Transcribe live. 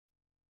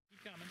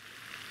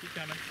Keep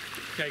coming.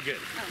 Okay, good.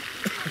 Oh.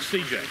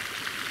 CJ.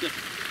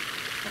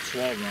 I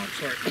swallowed wrong,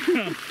 sorry.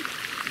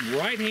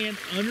 Right hand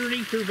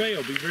underneath her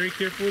veil. Be very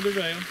careful with her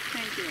veil.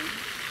 Thank you.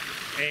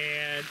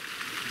 And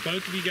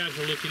both of you guys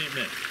are looking at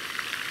me.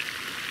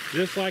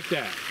 Just like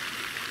that.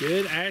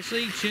 Good.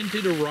 Ashley, chin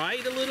to the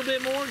right a little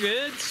bit more.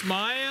 Good.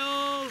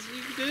 Smiles.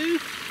 You can do.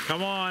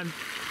 Come on.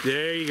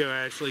 There you go,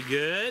 Ashley.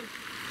 Good.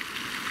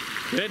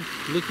 Good.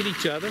 Look at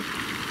each other.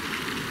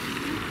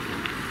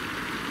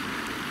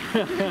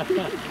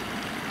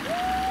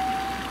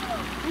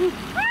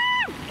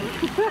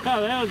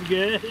 That was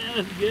good. That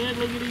was good.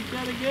 Look at each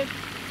other. Good.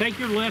 Take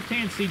your left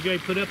hand, CJ.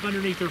 Put up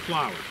underneath her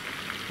flowers.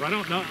 Right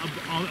on,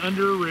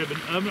 under a ribbon.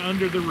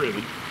 Under the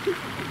ribbon.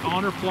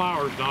 On her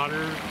flowers, not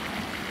her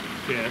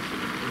chest.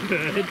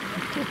 Good.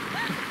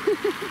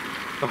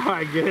 All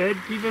right, good.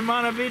 Keep in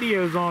mind our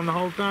video's on the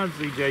whole time,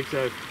 CJ.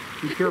 So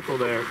be careful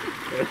there.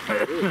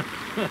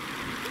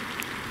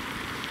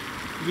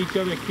 Give each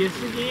other a kiss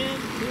again.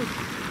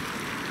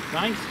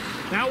 Nice.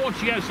 Now I want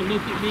you guys to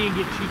look at me and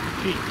get cheek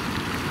to cheek.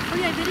 Oh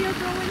yeah, video's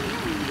rolling in.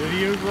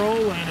 Video's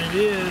rolling, it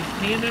is.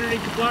 Hand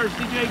underneath the flowers,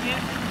 CJ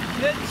again.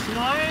 Good,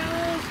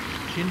 smiles.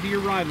 Chin to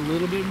your right a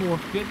little bit more.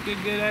 Good, good,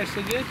 good,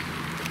 Ashley, good.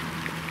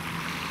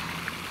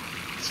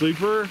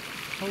 Super.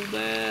 Hold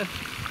that.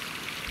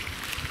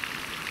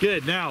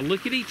 Good, now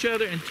look at each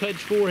other and touch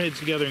foreheads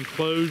together and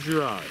close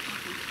your eyes.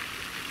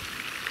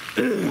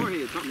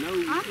 Forehead, something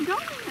nose. I'm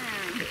going there.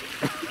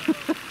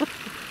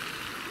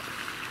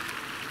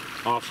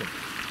 Awesome.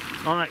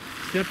 All right,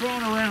 step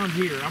on around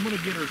here. I'm going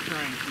to get her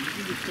trained, so you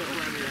can just step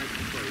around here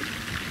after first.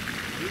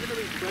 You're going to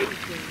be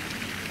facing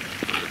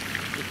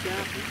the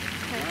scaffold.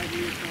 Right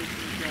here, facing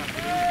the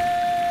scaffold.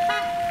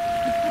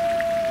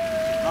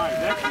 All right,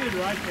 that's good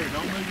right there.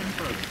 Don't move any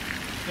further.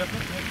 Step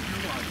up next to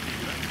your wife.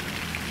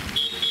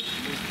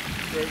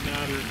 Straighten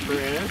out her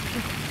dress.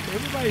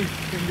 Everybody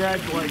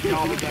congratulates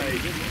y'all today.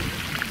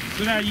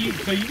 So now you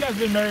guys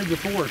been married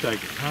before,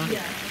 take it, huh?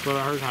 Yeah. Well,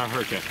 I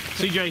heard that.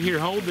 CJ, here,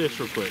 hold this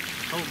real quick.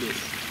 Hold this.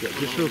 Yeah,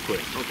 just real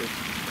quick. Okay. I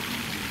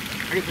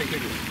can take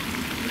pictures.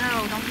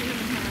 No, don't do it in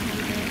front of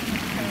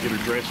her. Get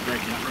her dress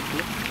straightened out real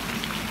quick.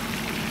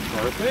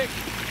 Perfect.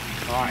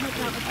 All right. I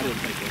didn't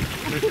take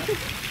that.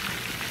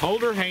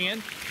 Hold her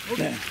hand.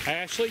 Okay.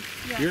 Ashley,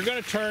 Yeah. you're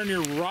going to turn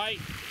your right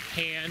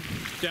hand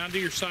down to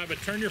your side,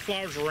 but turn your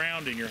flowers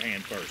around in your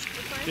hand first.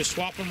 Okay. Just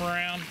swap them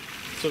around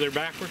so they're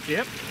backwards.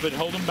 Yep, but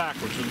hold them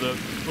backwards with the.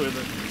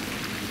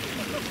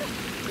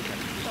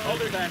 Hold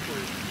her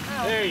backwards.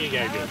 Oh, There you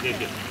go. Good, good,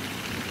 good.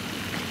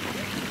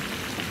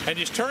 And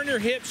just turn your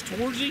hips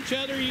towards each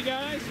other, you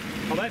guys.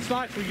 Oh, that's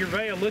nice with your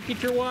veil. Look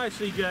at your wife,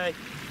 CJ.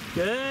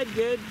 Good,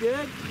 good,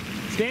 good.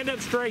 Stand up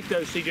straight,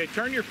 though, CJ.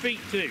 Turn your feet,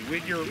 too,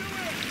 with your...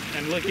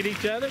 And look at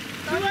each other.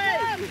 All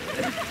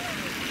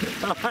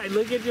right,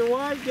 look at your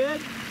wife.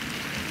 Good.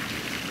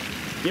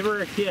 Give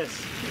her a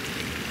kiss.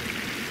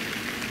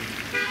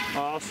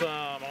 Awesome,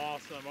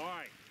 awesome. All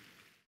right.